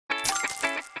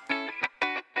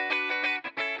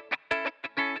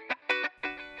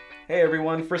Hey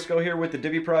everyone, Frisco here with the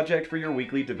Divi project for your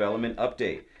weekly development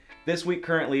update. This week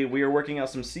currently we are working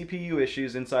out some CPU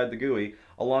issues inside the GUI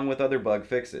along with other bug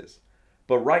fixes.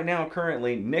 But right now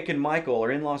currently Nick and Michael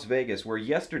are in Las Vegas where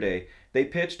yesterday they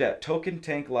pitched at Token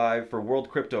Tank Live for World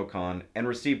CryptoCon and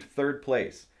received third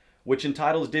place, which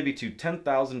entitles Divi to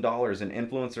 $10,000 in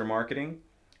influencer marketing,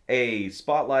 a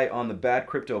spotlight on the Bad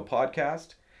Crypto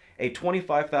podcast, a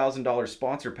 $25,000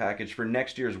 sponsor package for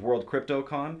next year's World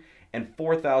CryptoCon, and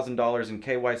 $4,000 in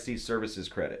KYC services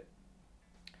credit.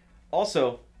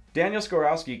 Also, Daniel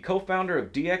Skorowski, co-founder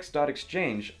of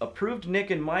DX.Exchange, approved Nick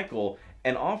and Michael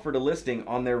and offered a listing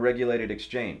on their regulated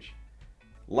exchange.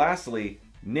 Lastly,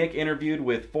 Nick interviewed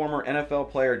with former NFL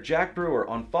player Jack Brewer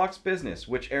on Fox Business,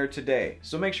 which aired today,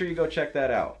 so make sure you go check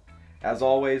that out. As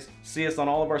always, see us on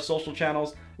all of our social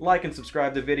channels, like and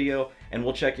subscribe the video, and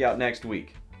we'll check you out next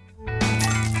week.